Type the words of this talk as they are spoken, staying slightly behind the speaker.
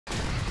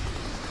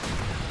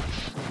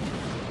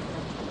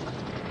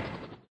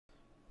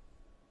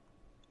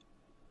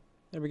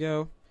There we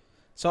go.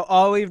 So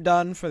all we've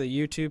done for the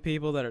YouTube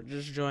people that are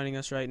just joining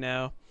us right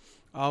now,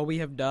 all we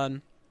have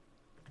done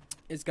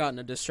is gotten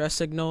a distress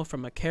signal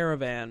from a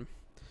caravan.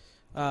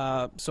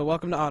 So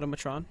welcome to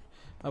Automatron.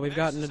 We've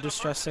gotten a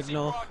distress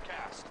signal,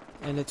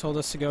 and it told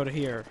us to go to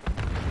here.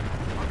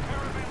 Our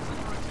caravans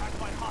are attacked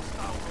by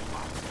hostile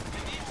robots.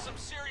 They need some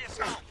serious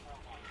help.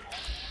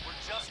 We're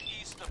just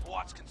east of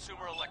Watts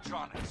Consumer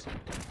Electronics.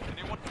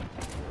 Anyone?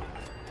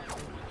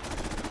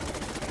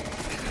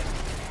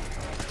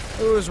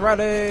 Who's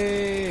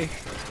ready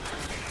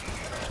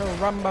to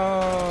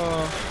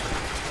rumble?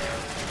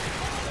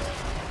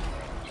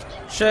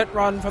 Shit,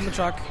 run from the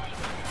truck.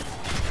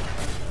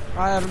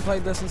 I haven't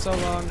played this in so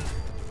long.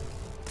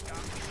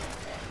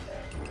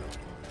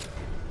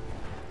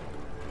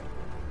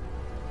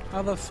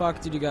 How the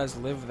fuck did you guys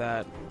live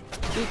that?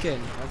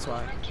 Deacon, that's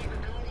why.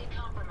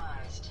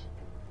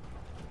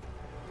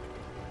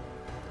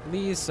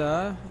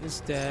 Lisa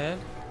is dead.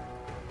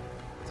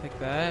 Take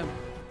that.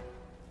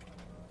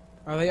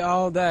 Are they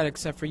all dead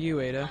except for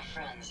you, Ada?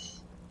 My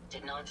friends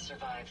did not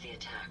survive the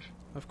attack.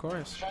 Of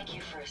course. Thank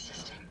you for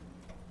assisting.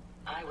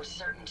 I was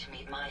certain to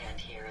meet my end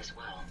here as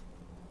well.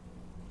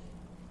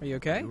 Are you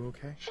okay? You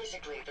okay?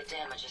 Physically, the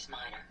damage is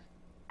minor,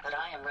 but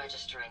I am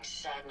registering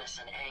sadness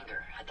and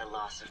anger at the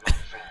loss of my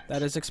friends.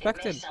 That is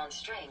expected. It may sound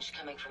strange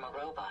coming from a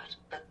robot,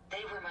 but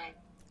they were my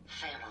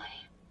family.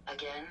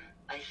 Again,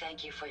 I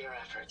thank you for your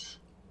efforts.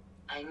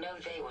 I know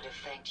they would have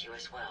thanked you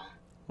as well.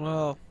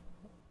 Well,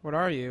 what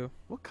are you?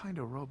 What kind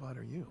of robot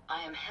are you?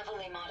 I am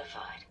heavily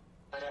modified,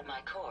 but at my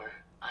core,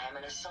 I am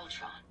an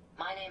Assaultron.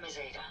 My name is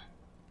Ada.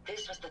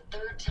 This was the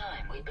third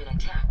time we've been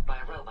attacked by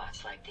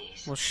robots like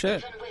these. Well,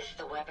 shit. Even with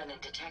the weapon and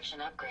detection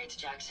upgrades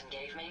Jackson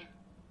gave me,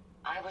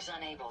 I was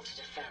unable to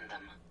defend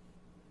them.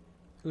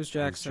 Who's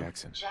Jackson?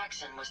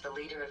 Jackson was the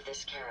leader of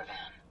this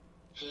caravan.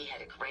 He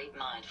had a great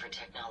mind for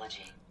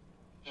technology.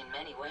 In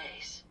many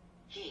ways,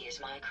 he is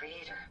my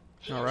creator.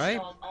 He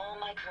installed all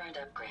my current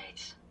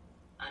upgrades.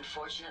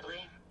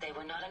 Unfortunately, they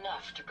were not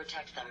enough to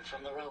protect them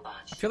from the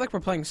robots. I feel like we're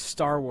playing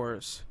Star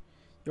Wars.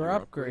 You're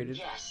upgraded.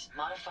 Yes,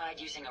 modified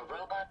using a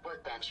robot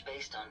workbench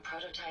based on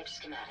prototype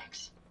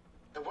schematics.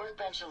 The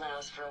workbench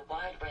allows for a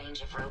wide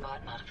range of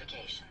robot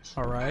modifications.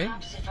 Alright.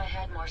 Perhaps if I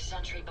had more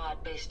sentry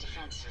bot-based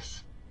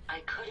defenses,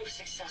 I could have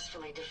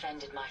successfully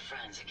defended my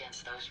friends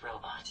against those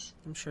robots.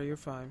 I'm sure you're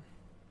fine.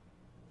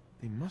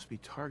 They must be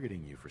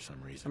targeting you for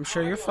some reason. I'm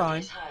sure you're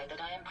fine. Probability is high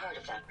that I am part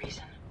of that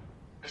reason.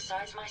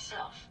 Besides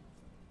myself,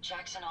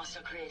 Jackson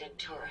also created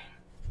Turing,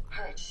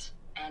 Hertz,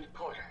 and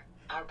Porter.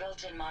 Our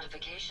built-in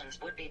modifications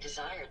would be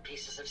desired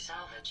pieces of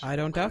salvage. I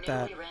don't doubt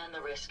that. We ran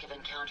the risk of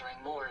encountering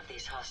more of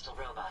these hostile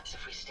robots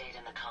if we stayed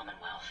in the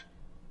Commonwealth.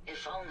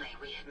 If only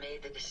we had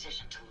made the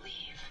decision to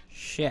leave.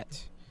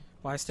 Shit.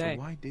 Why stay?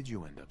 So why did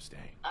you end up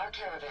staying? Our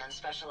caravan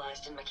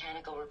specialized in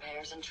mechanical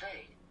repairs and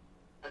trade.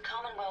 The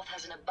Commonwealth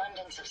has an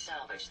abundance of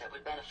salvage that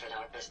would benefit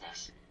our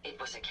business. It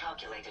was a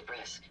calculated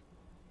risk.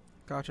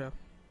 Gotcha.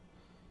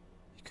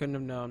 You couldn't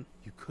have known.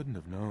 You couldn't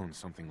have known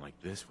something like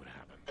this would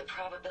happen. The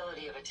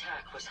probability of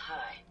attack was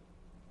high.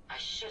 I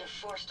should have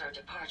forced our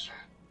departure.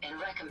 In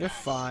recompense, You're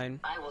fine.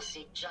 I will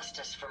seek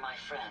justice for my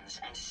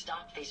friends and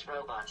stop these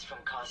robots from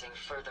causing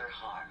further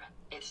harm.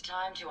 It's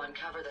time to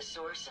uncover the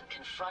source and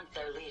confront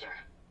their leader,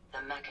 the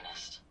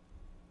Mechanist.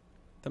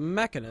 The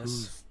Mechanist?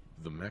 Who's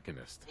the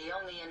Mechanist? The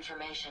only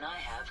information I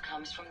have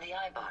comes from the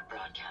iBot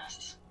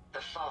broadcasts.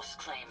 The false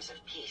claims of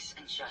peace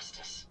and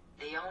justice.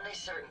 The only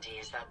certainty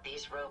is that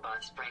these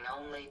robots bring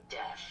only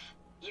death.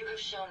 You have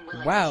shown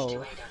willingness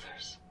to aid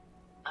others.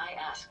 I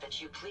ask that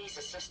you please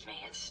assist me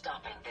in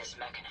stopping this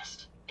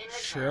Mechanist. In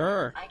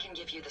return, I can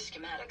give you the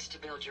schematics to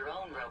build your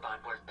own robot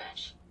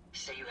workbench,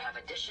 so you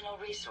have additional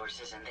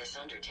resources in this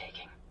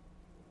undertaking.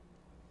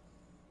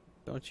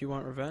 Don't you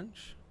want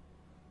revenge?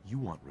 You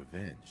want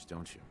revenge,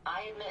 don't you?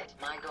 I admit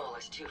my goal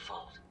is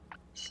twofold.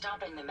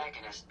 Stopping the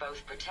Mechanist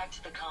both protects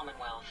the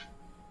Commonwealth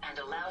and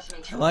allows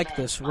me to like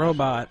this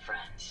robot.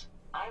 Friends.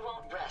 I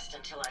won't rest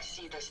until I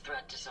see this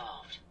threat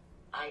dissolved.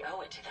 I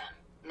owe it to them.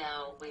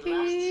 Now, we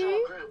last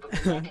saw a group of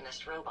the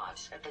Mechanist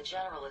robots at the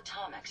General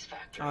Atomics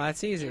factory. Oh,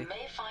 that's easy. You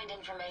may find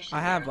information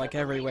I have there like that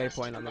every will lead us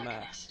to waypoint on the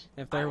map. Mechanist.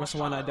 If there was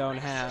one I don't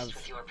have,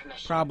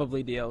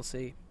 probably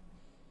DLC.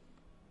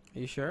 Are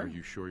you sure? Are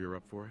you sure you're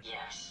up for it?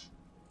 Yes.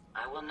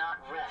 I will not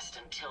rest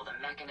until the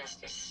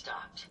Mechanist is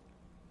stopped.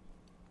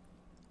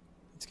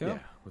 Let's go. Yeah,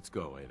 let's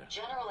go, Ada.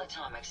 General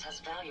Atomics has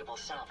valuable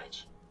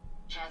salvage.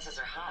 Chances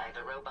are high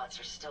the robots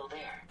are still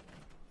there.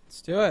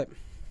 Let's do it.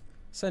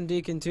 Send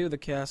Deacon to the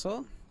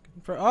castle.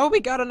 Oh, we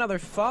got another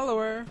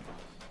follower.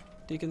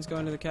 Deacon's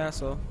going to the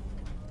castle.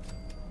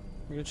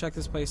 We're gonna check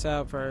this place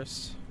out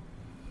first.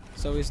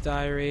 Zoe's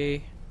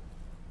diary.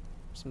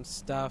 Some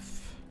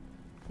stuff.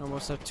 Normal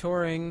stuff.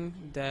 Turing.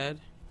 Dead.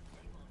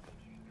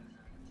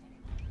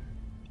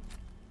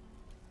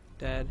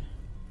 Dead.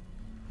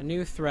 A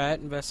new threat.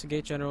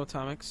 Investigate General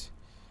Atomics.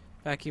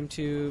 Vacuum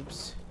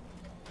tubes.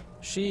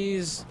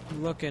 She's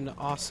looking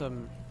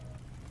awesome.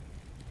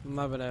 I'm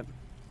loving it.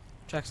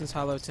 Jackson's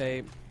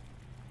holotape.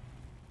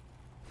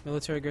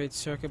 Military grade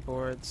circuit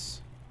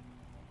boards.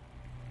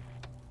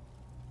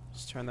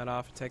 turn that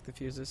off and take the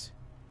fuses.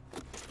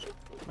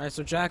 Alright,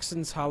 so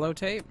Jackson's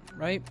holotape,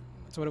 right?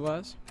 That's what it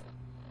was.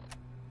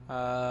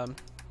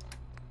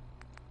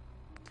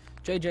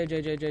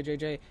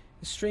 JJ.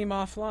 Stream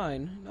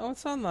offline. No,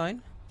 it's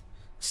online.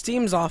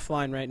 Steam's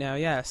offline right now,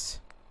 yes.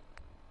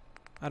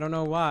 I don't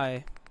know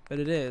why, but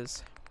it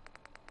is.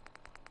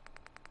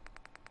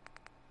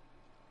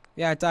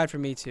 Yeah, it died for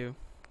me too.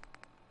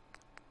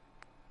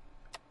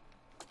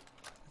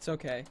 It's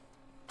okay.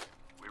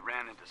 We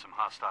ran into some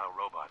hostile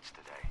robots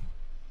today.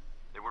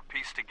 They were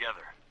pieced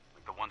together,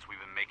 like the ones we've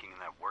been making in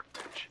that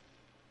workbench.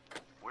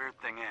 Weird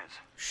thing is,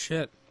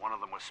 Shit. one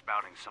of them was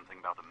spouting something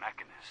about the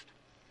Mechanist.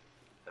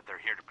 That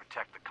they're here to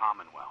protect the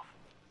Commonwealth.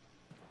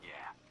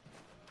 Yeah,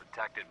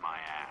 protected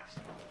my ass.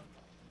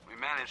 We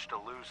managed to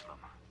lose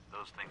them.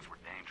 Those things were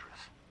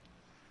dangerous.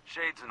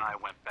 Shades and I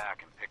went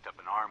back and picked up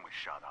an arm we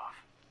shot off.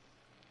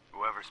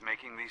 Whoever's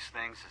making these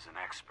things is an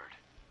expert.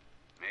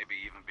 Maybe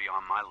even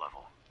beyond my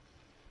level.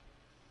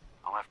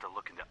 I'll have to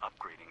look into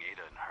upgrading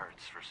Ada and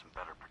Hertz for some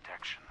better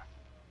protection.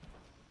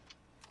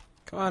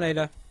 Come on,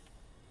 Ada.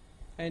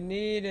 I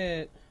need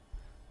it.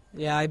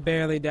 Yeah, I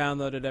barely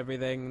downloaded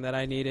everything that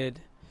I needed.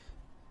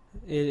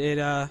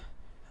 I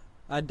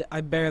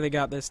barely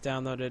got this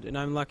downloaded, and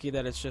I'm lucky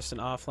that it's just an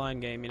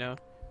offline game, you know?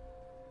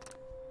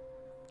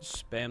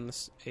 Just spam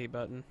this A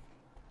button.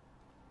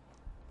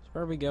 So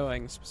where are we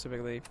going,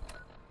 specifically?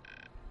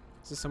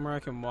 Is this somewhere I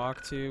can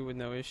walk to with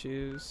no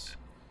issues?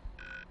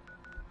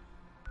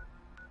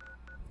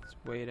 It's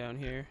way down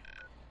here.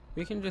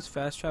 We can just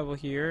fast travel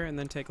here and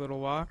then take a little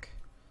walk.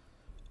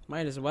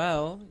 Might as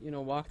well, you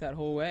know, walk that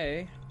whole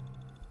way.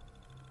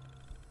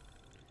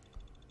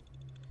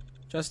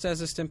 Just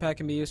as a stim pack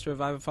can be used to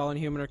revive a fallen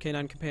human or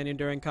canine companion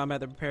during combat,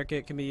 the repair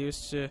kit can be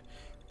used to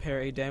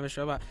repair a damaged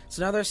robot.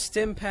 So now there's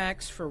stim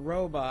packs for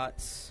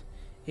robots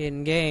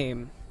in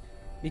game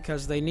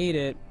because they need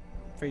it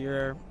for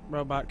your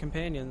robot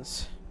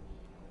companions.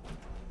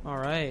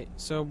 Alright,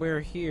 so we're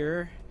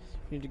here.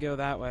 We need to go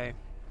that way.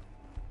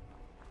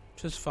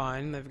 Which is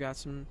fine. They've got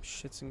some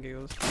shits and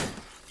giggles.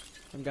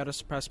 I've got a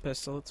suppressed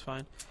pistol. It's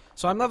fine.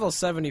 So I'm level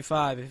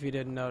 75, if you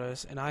didn't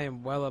notice, and I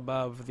am well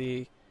above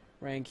the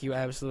rank you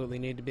absolutely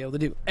need to be able to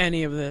do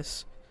any of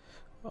this.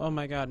 Oh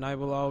my god, and I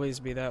will always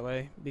be that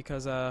way,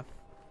 because I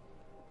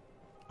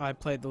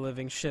played the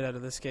living shit out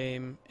of this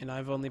game, and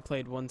I've only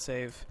played one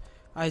save.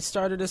 I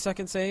started a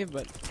second save,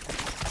 but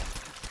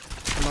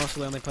I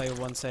mostly only play with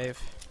one save.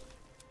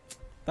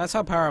 That's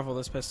how powerful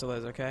this pistol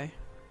is, okay?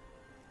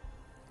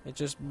 It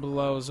just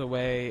blows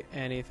away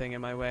anything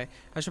in my way.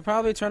 I should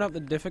probably turn up the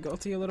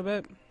difficulty a little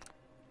bit.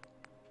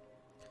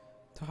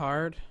 To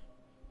hard.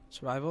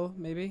 Survival,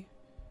 maybe?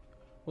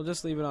 We'll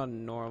just leave it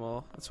on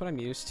normal. That's what I'm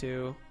used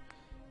to.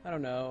 I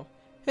don't know.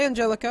 Hey,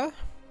 Angelica.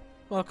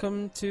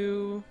 Welcome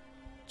to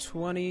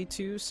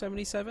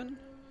 2277,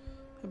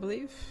 I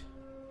believe.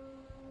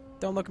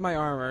 Don't look at my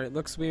armor. It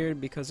looks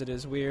weird because it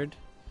is weird.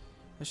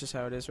 That's just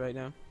how it is right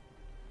now.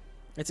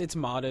 It's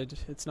modded.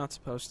 It's not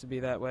supposed to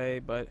be that way,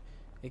 but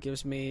it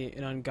gives me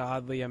an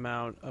ungodly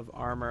amount of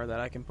armor that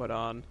I can put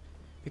on,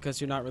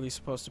 because you're not really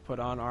supposed to put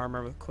on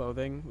armor with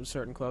clothing, with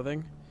certain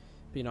clothing.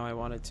 But you know, I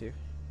wanted to.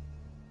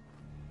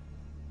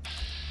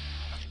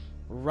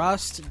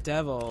 Rust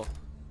Devil.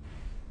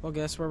 Well,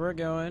 guess where we're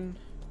going?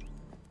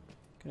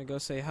 Gonna go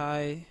say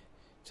hi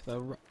to the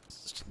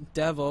Rust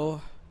Devil.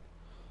 What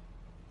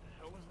the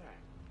hell was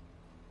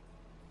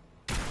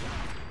that?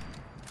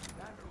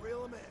 Time to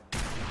reel him in.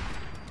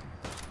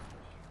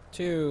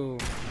 2.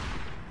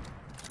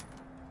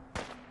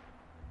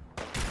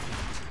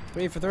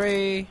 3 for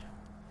 3.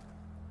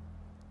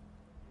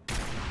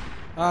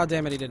 Oh,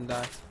 damn it, he didn't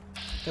die.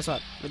 Guess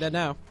what? We're dead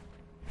now.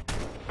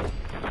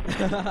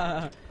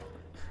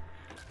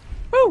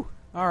 Woo!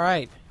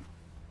 Alright.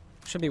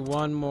 Should be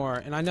one more.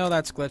 And I know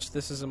that's glitched.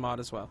 This is a mod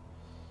as well.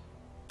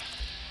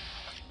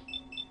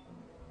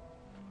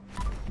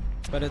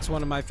 But it's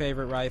one of my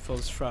favorite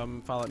rifles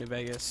from Fallout New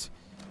Vegas.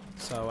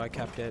 So I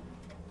kept it.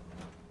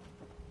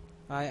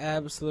 I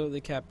absolutely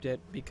kept it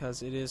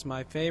because it is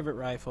my favorite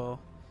rifle.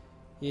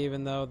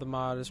 Even though the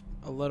mod is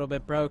a little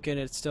bit broken,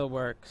 it still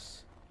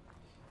works.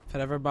 If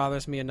it ever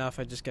bothers me enough,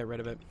 I just get rid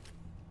of it.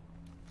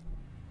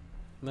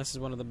 And this is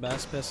one of the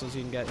best pistols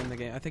you can get in the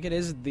game. I think it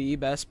is the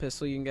best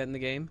pistol you can get in the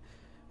game.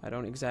 I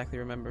don't exactly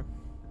remember.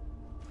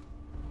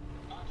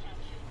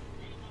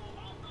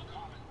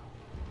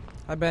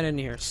 I've been in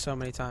here so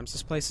many times.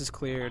 This place is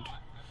cleared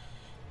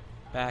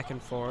back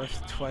and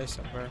forth twice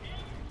over.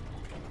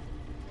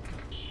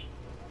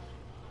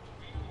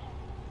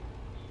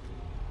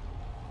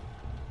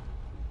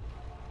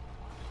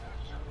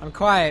 I'm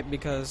quiet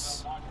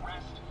because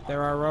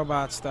there are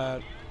robots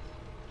that...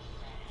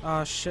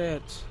 Oh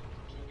shit.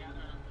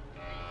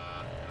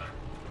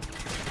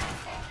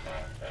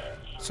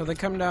 So they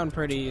come down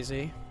pretty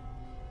easy.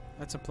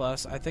 That's a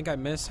plus. I think I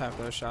missed half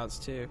those shots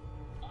too.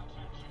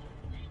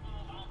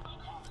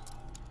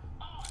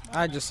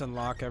 I just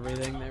unlock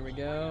everything. There we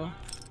go.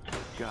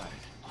 Got it.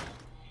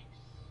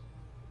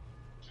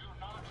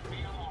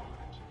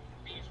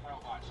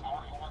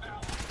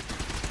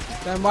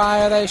 Then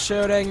why are they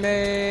shooting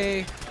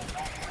me?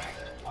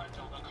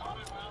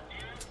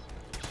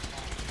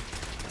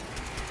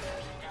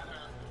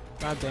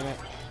 God damn it.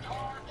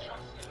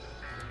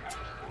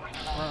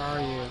 Where are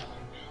you?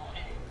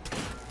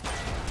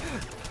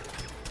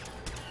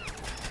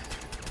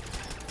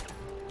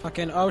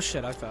 Fucking, oh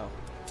shit, I fell.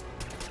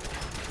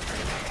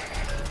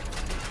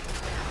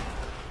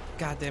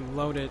 Goddamn,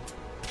 load it.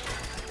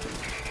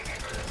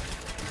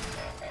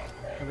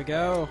 Here we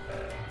go.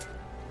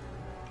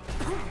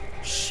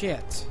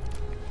 Shit.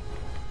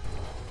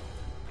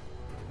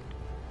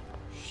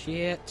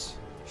 Shit.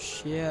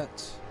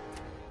 Shit.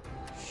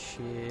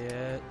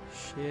 Shit.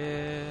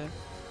 Shit.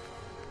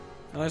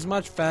 Well, there's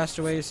much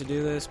faster ways to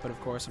do this, but of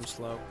course I'm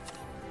slow.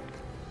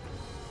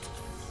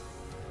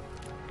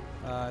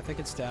 I think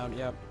it's down,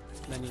 yep.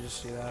 And then you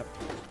just do that.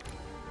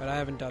 But I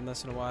haven't done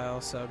this in a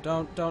while, so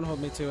don't hold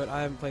me to it.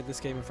 I haven't played this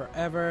game in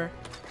forever.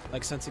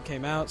 Like since it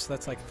came out, so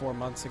that's like 4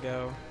 months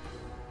ago.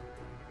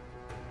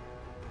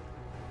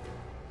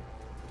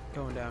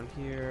 Going down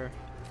here.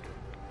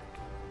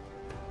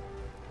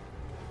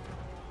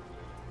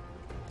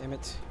 Damn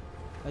it.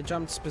 I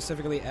jumped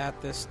specifically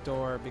at this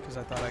door because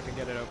I thought I could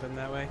get it open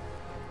that way.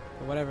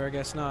 But whatever,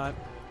 guess not.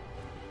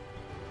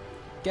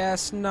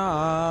 Guess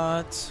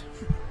not.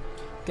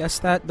 Guess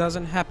that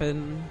doesn't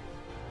happen.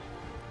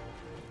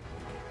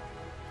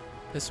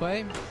 This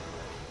way?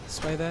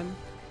 This way then?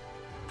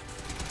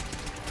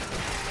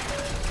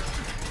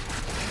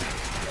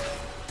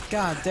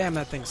 God damn,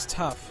 that thing's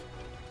tough.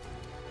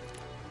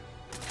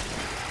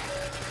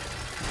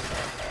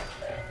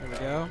 There we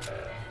go.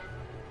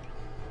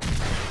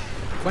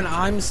 When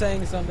I'm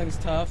saying something's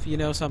tough, you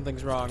know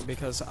something's wrong,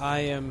 because I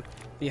am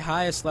the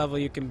highest level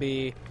you can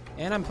be,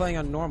 and I'm playing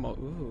on normal.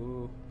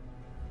 Ooh.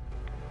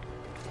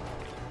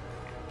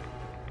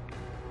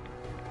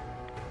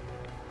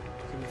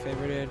 Can be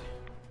favorited.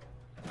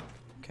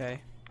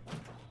 Okay.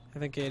 I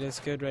think it is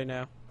good right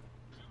now.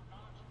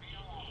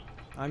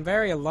 I'm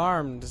very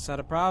alarmed. Is that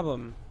a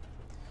problem?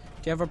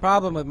 Do you have a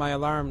problem with my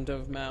alarmed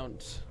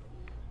amount?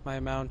 My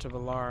amount of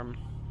alarm?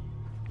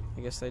 I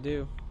guess they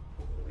do.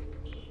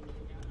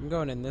 I'm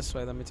going in this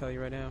way, let me tell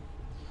you right now.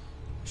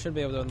 I should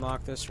be able to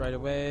unlock this right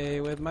away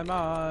with my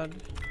mod.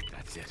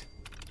 That's it.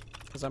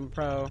 Because I'm a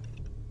pro.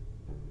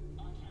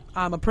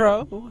 I'm a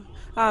pro.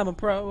 I'm a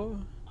pro.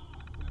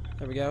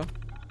 There we go.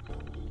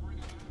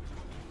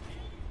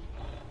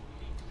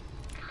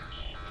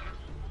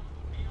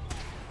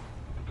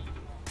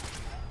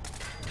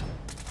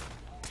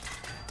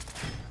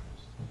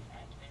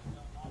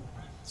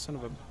 Son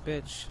of a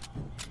bitch.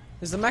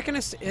 Is the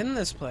Mechanist in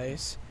this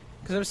place?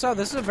 Because if so,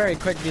 this is a very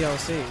quick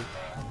DLC.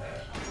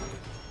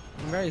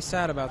 I'm very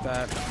sad about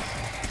that.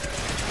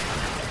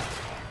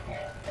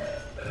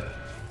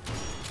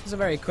 This is a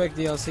very quick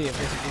DLC if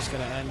this is just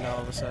gonna end all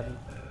of a sudden.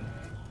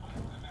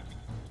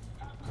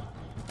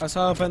 I was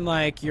hoping,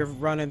 like, you're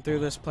running through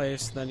this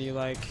place, then you,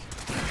 like...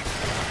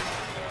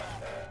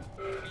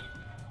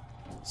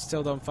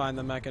 still don't find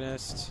the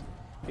Mechanist.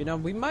 You know,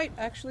 we might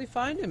actually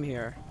find him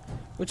here.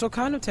 Which will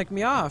kind of tick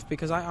me off,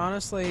 because I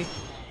honestly...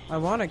 I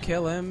want to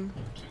kill him.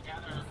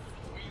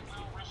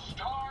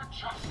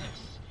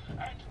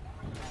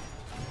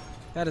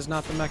 That is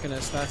not the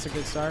Mechanist. That's a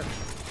good start.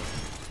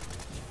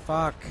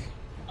 Fuck.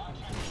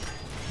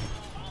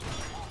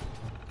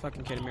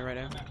 Fucking kidding me right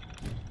now.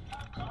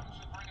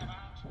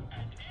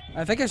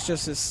 I think it's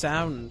just his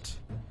sound.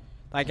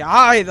 Like,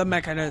 I, the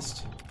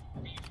Mechanist.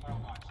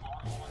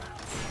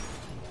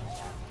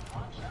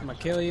 I'm gonna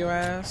kill you,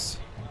 ass.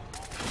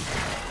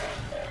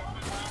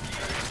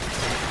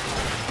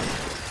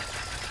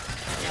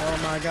 Oh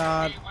my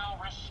god.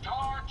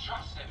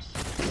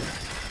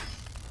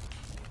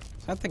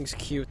 That thing's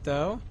cute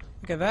though.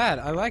 Look at that.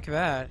 I like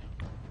that.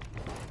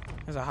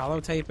 There's a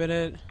holotape in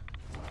it.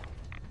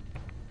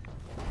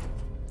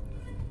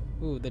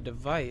 Ooh, the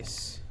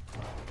device.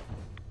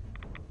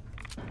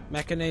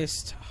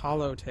 Mechanist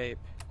holotape.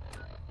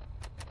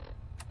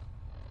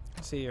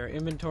 Let's see your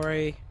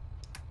inventory.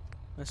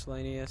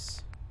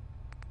 Miscellaneous.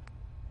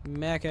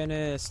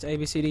 Mechanist. A,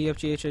 B, C, D, E, F,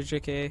 G, H, I, J,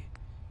 K,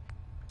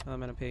 L,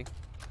 M, N, O, P.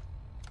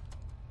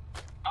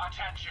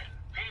 Attention,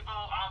 people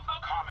of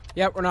the common.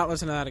 Yep, we're not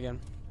listening to that again.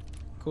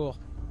 Cool.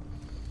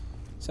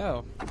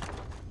 So,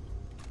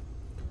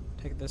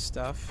 take this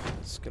stuff.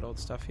 This good old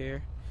stuff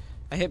here.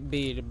 I hit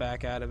B to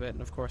back out of it,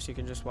 and of course you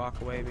can just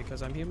walk away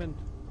because I'm human.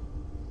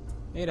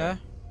 Ada.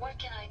 What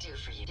can I do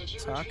for you? Did you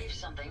Talk. retrieve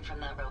something from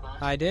that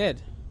robot? I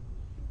did.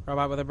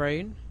 Robot with a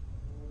brain?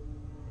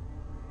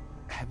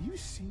 Have you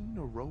seen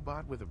a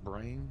robot with a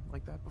brain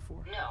like that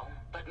before? No,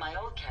 but my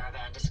old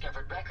caravan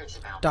discovered records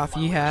about Doth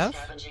them ye while we were have?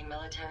 scavenging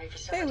military Hey,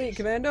 facilities. Elite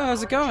Commando,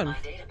 how's it going?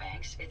 According to my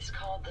databanks, it's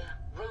called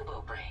the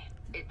RoboBrain.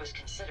 It was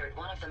considered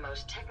one of the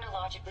most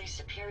technologically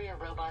superior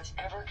robots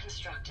ever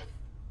constructed,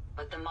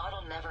 but the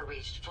model never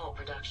reached full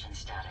production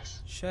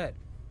status. Shit.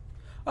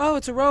 Oh,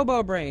 it's a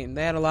Robo Brain.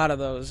 They had a lot of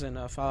those in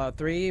Fallout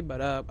 3,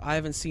 but I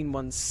haven't seen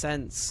one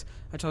since.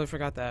 I totally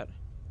forgot that.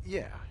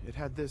 Yeah, it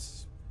had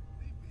this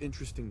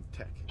interesting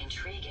tech.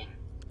 Intriguing.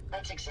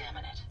 Let's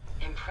examine it.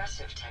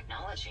 Impressive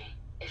technology.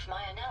 If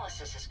my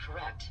analysis is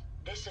correct,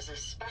 this is a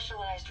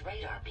specialized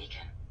radar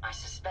beacon. I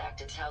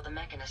suspect it's how the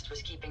Mechanist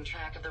was keeping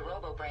track of the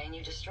RoboBrain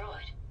you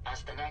destroyed.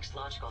 As the next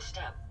logical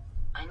step,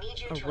 I need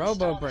you A to robo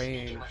install this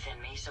brain. beacon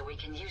within me so we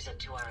can use it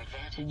to our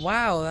advantage.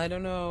 Wow, I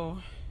don't know.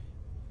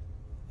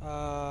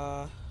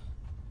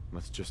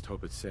 Let's just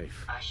hope it's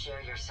safe. I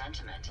share your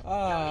sentiment. You'll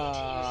need to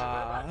use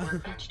a robot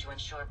workbench to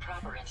ensure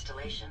proper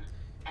installation,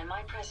 and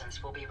my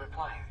presence will be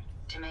required.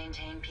 To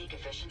maintain peak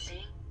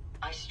efficiency,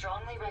 I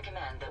strongly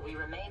recommend that we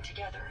remain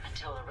together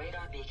until the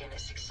radar beacon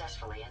is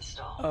successfully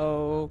installed.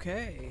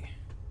 Okay.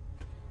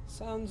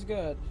 Sounds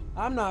good.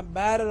 I'm not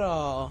bad at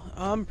all.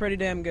 I'm pretty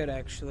damn good,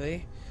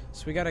 actually.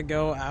 So we gotta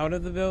go out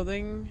of the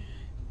building,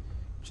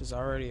 which is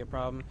already a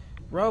problem.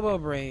 Robo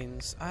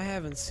Brains. I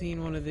haven't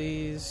seen one of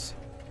these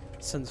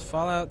since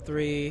Fallout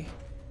 3,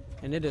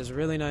 and it is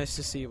really nice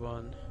to see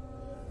one.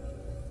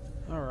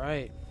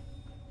 Alright.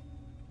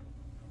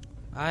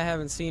 I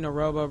haven't seen a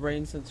Robo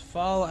Brain since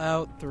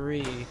Fallout 3,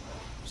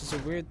 which is a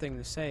weird thing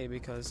to say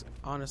because,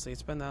 honestly,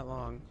 it's been that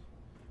long.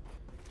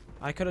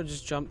 I could have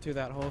just jumped through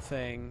that whole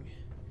thing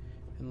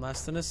in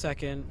less than a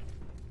second.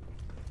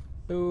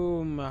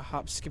 Boom.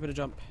 Hop, skip, and a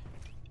jump.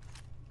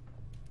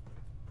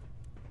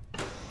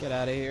 Get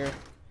out of here.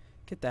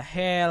 Get the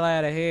hell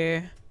out of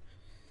here.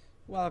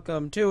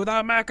 Welcome to the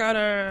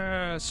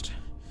Mechanist!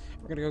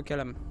 We're gonna go kill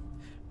him.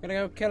 We're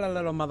gonna go kill a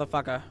little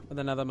motherfucker with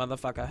another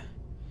motherfucker.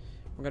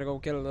 We're gonna go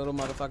kill a little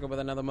motherfucker with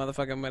another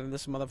motherfucker, and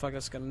this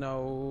motherfucker's gonna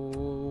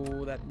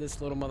know that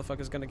this little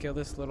motherfucker's gonna kill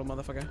this little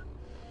motherfucker.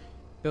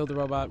 Build the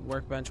robot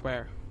workbench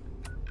where?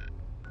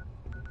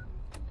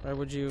 Where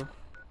would you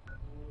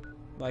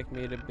like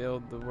me to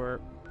build the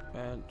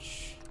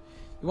workbench?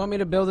 You want me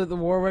to build it the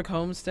Warwick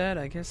Homestead?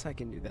 I guess I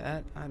can do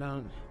that. I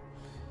don't...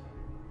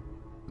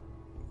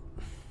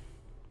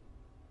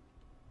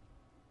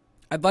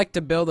 I'd like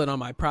to build it on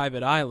my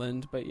private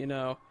island, but you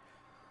know,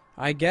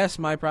 I guess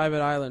my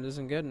private island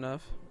isn't good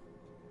enough.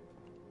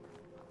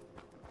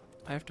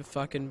 I have to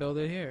fucking build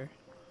it here.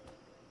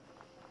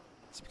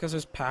 It's because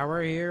there's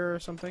power here or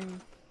something?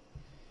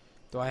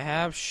 Do I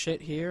have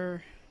shit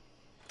here?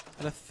 Is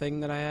that a thing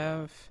that I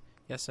have?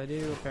 Yes, I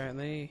do,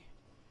 apparently.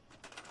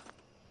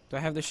 Do I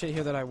have the shit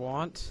here that I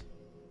want?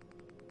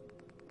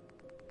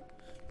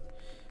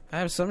 I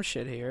have some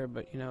shit here,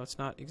 but you know, it's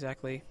not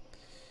exactly...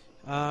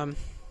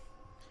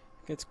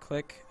 Let's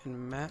click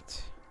and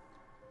mat.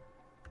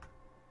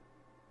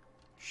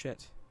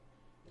 Shit.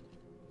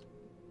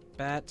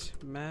 Bat,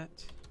 mat.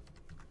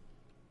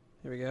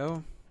 There we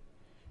go.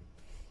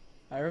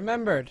 I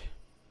remembered.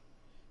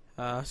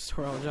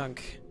 Store all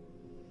junk.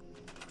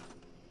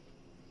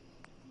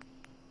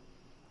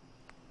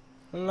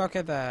 Look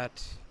at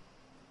that.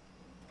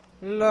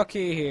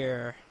 Looky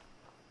here.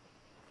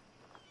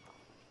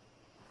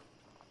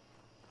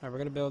 Alright, we're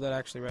gonna build it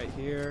actually right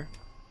here.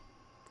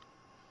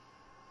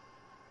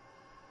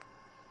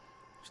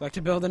 Would you like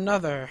to build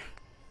another?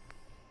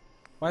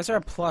 Why is there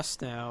a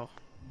plus now?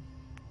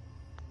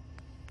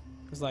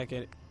 There's like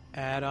an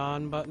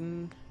add-on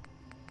button.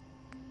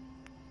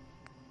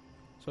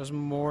 So there's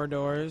more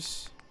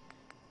doors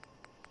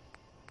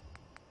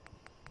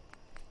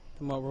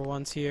than what were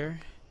once here.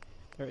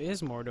 There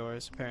is more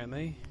doors,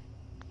 apparently.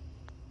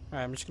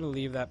 Alright, I'm just gonna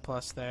leave that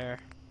plus there.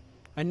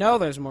 I know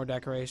there's more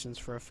decorations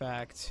for a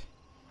fact.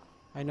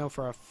 I know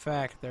for a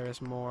fact there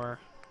is more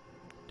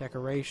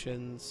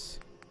decorations.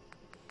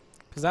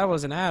 Because that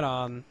was an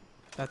add-on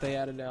that they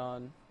added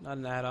on. Not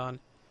an add-on.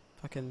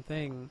 Fucking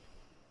thing.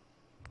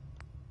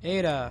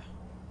 Ada.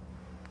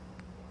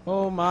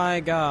 Oh my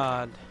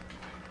god.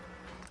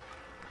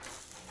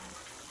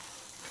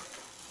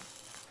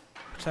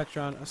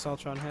 Protectron,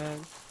 Assaultron head.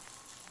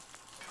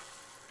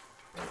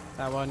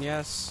 That one,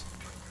 yes.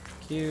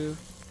 Q.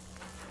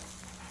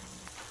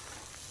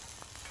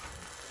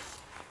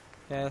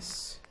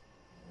 Yes.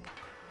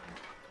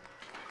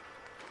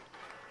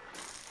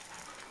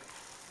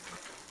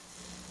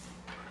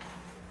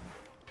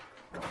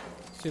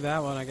 Let's do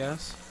that one, I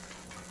guess.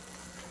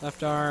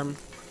 Left arm.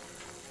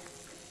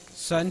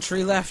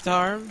 Sentry left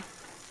arm.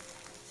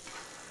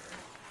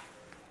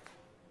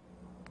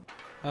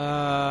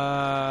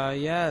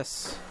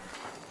 Yes.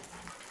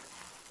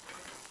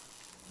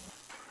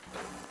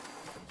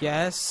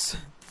 Yes.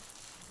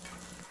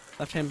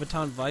 Left hand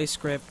baton, vice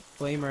grip,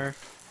 flamer.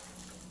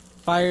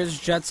 Fires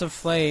jets of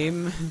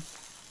flame.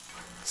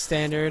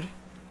 Standard.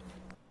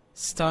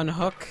 Stun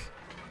hook.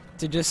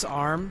 To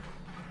disarm.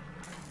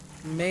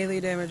 Melee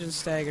damage and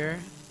stagger.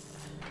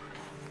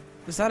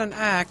 Is that an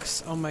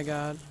axe? Oh my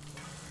god.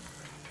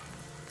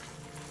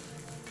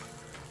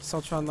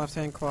 Assaultron left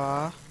hand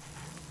claw.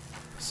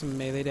 Some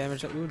melee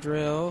damage. Ooh,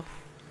 drill.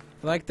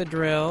 I like the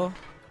drill.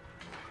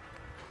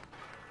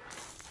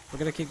 We're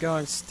gonna keep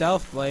going.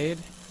 Stealth blade.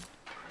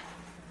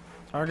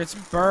 Targets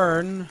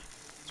burn.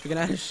 So we can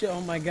add shit.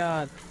 Oh my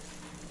god.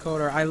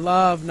 Coder. I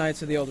love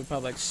Knights of the Old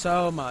Republic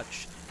so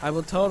much. I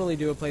will totally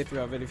do a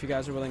playthrough of it if you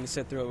guys are willing to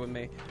sit through it with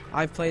me.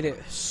 I've played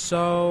it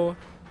so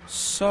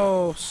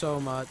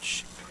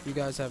much. You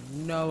guys have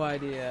no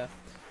idea.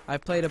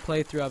 I've played a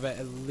playthrough of it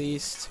at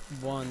least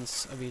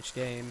once of each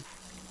game.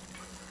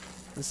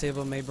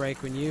 Unstable may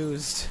break when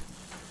used.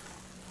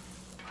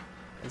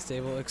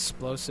 Unstable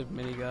explosive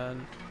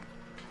minigun.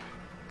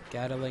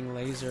 Gatling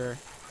laser.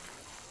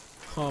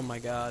 Oh my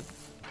god.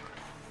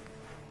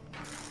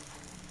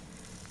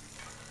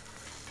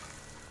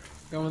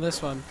 Going with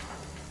this one.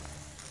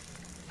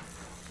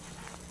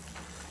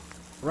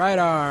 Right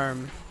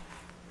arm.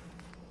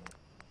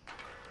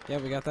 Yeah,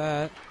 we got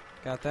that.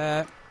 Got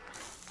that.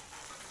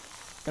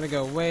 Gonna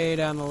go way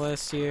down the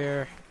list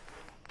here.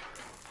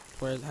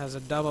 Where it has a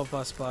double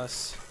plus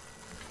plus.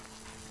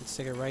 Let's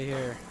stick it right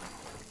here.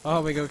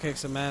 Oh, we go kick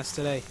some ass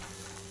today.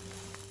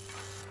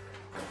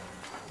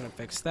 Gonna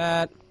fix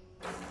that.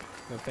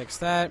 Gonna fix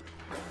that.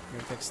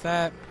 Gonna fix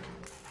that.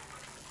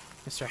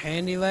 Mr.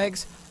 Handy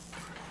Legs.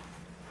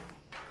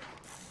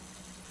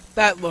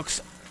 That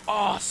looks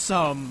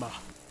awesome.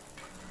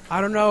 I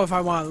don't know if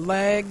I want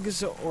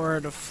legs or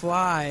to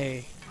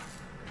fly.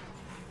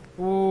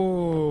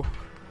 Ooh.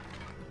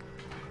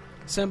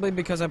 Simply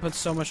because I put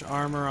so much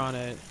armor on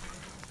it.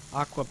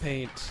 Aqua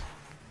paint.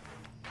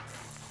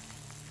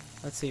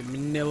 Let's see,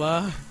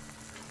 Manila.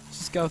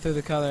 Just go through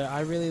the color.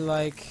 I really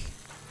like...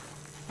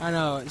 I don't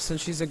know,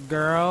 since she's a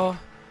girl,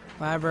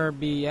 have her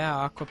be, yeah,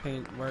 aqua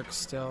paint works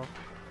still.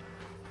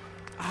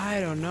 I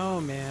don't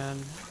know, man.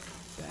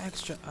 The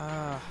extra,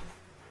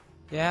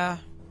 yeah.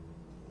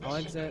 I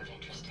like that.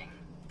 Interesting.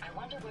 I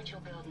wonder what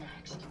you'll build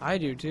next. I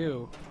do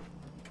too.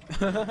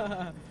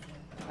 I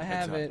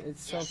have it.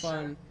 It's so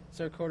fun.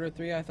 So quarter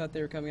 3, I thought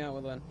they were coming out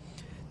with one.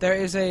 There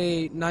is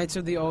a Knights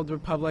of the Old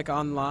Republic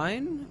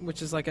Online,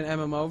 which is like an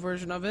MMO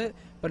version of it,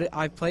 but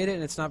I played it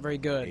and it's not very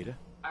good. Ada?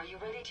 Are you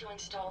ready to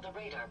install the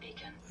radar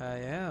beacon? I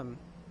am.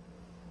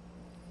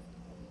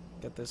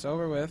 Get this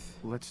over with.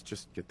 Let's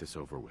just get this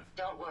over with.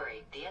 Don't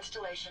worry, the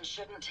installation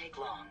shouldn't take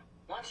long.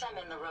 Once I'm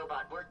in the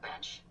robot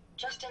workbench,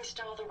 just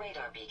install the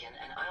radar beacon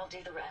and I'll do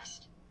the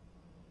rest.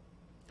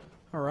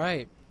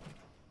 Alright.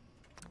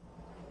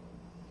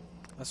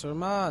 Lesser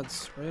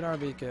mods. Radar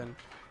beacon.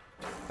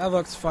 That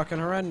looks fucking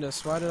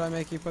horrendous. Why did I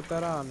make you put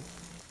that on?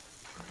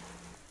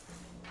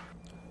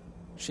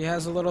 She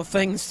has a little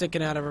thing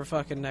sticking out of her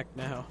fucking neck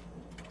now.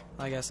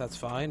 I guess that's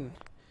fine.